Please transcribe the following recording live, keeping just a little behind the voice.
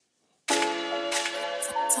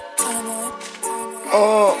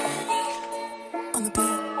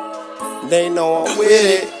They know I'm with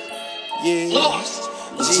it. Yeah.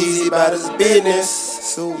 Jeezy about his business.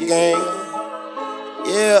 Su-Gang.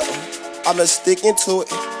 Yeah. I've been sticking to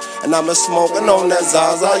it. And I've been smoking on that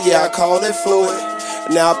Zaza. Yeah, I call it fluid.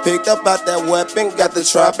 Now I picked up out that weapon, got the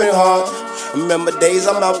trapping hard. Remember days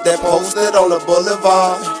I'm out there posted on the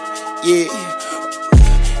boulevard. Yeah.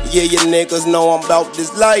 Yeah, you niggas know I'm about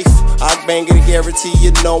this life. I bang it, guarantee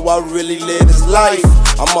you know I really live this life.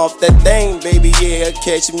 I'm off that thing, baby, yeah,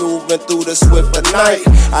 catch me moving through the swift of night.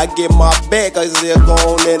 I get my bag, cause they're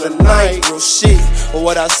gone in the night. Real shit,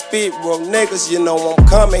 what I spit, real niggas, you know I'm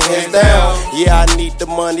coming, hands down. Yeah, I need the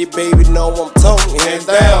money, baby, know I'm toting, hands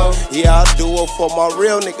down. Yeah, I do it for my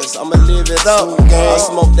real niggas, I'ma live it up. I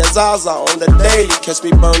smoke that Zaza on the daily, catch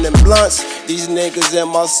me burning blunts. These niggas in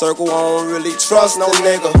my circle, I don't really trust no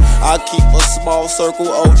nigga. I keep a small circle,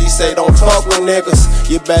 OG say don't fuck with niggas.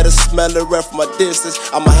 You better smell it right from a distance.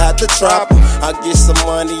 I'ma have to trap 'em. I get some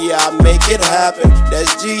money, yeah, I make it happen.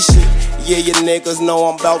 That's G shit. Yeah, you niggas know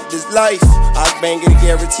I'm about this life. I bang it,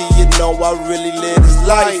 guarantee you know I really live this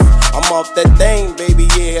life. I'm off that thing, baby,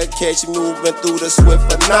 yeah, catch me moving through the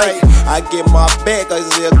swift of night. I get my bag, cause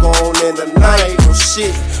they're gone in the night. Real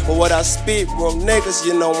shit, what I spit, real niggas,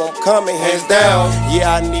 you know I'm coming, hands down.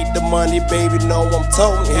 Yeah, I need the money, baby, know I'm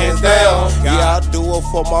toting, hands down. Yeah, I do it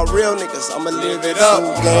for my real niggas, I'ma live it up.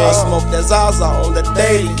 I smoke that Zaza on the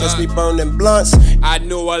daily, catch me burning blunts. I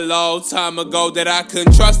knew a long time ago that I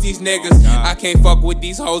couldn't trust these niggas. I can't fuck with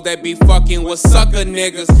these hoes that be fucking with sucker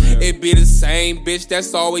niggas. It be the same bitch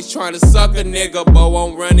that's always trying to suck a nigga, but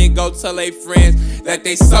won't run and go tell they friends that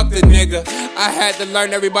they suck the nigga. I had to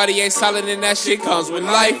learn everybody ain't solid and that shit comes with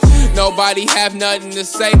life. Nobody have nothing to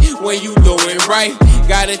say when you doing right.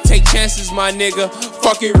 Gotta take chances, my nigga.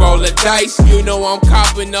 Fucking roll the dice. You know I'm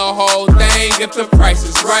copping the whole thing if the price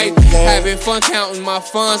is right. Having fun counting my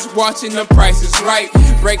funds, watching the prices right.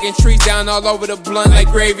 Breaking trees down all over the blunt like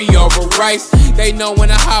gravy over rice. They know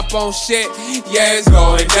when I hop on shit, yeah, it's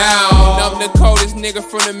going down. I'm the coldest nigga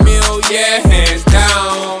from the mill, yeah, hands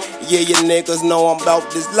down. Yeah, you niggas know I'm about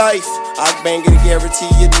this life. I bang it, guarantee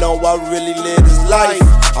you know I really live this life.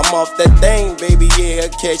 I'm off that thing, baby, yeah,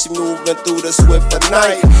 catch me moving through the swift of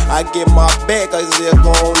night. I get my bag, cause they're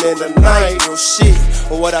gone in the night. Real shit,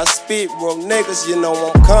 what I spit, real niggas, you know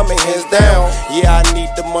I'm coming, hands down. Yeah, I need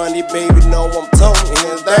the money, baby, know I'm toting,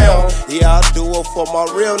 hands down. Yeah, I do it for my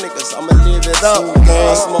real niggas, I'ma live it up.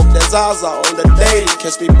 I smoke that Zaza on the daily,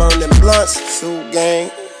 catch me burning blunts. Su-Gang.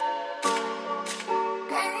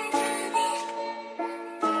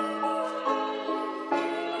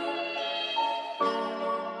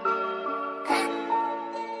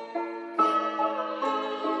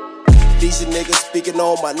 These niggas speaking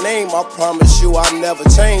on my name, I promise you I'll never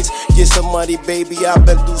change. Get some money, baby, I've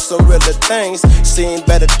been through some realer things. Seen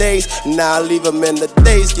better days, now I leave them in the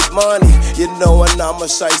days. Get money, you know, and I'm a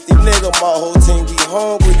shiesty nigga. My whole team, we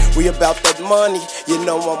hungry, we about that money. You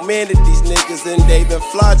know I'm in it, these niggas and they been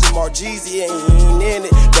flogging. Mar Jeezy ain't in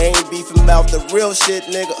it. They ain't beefing about the real shit,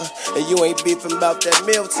 nigga. And you ain't beefing about that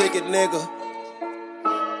meal ticket, nigga.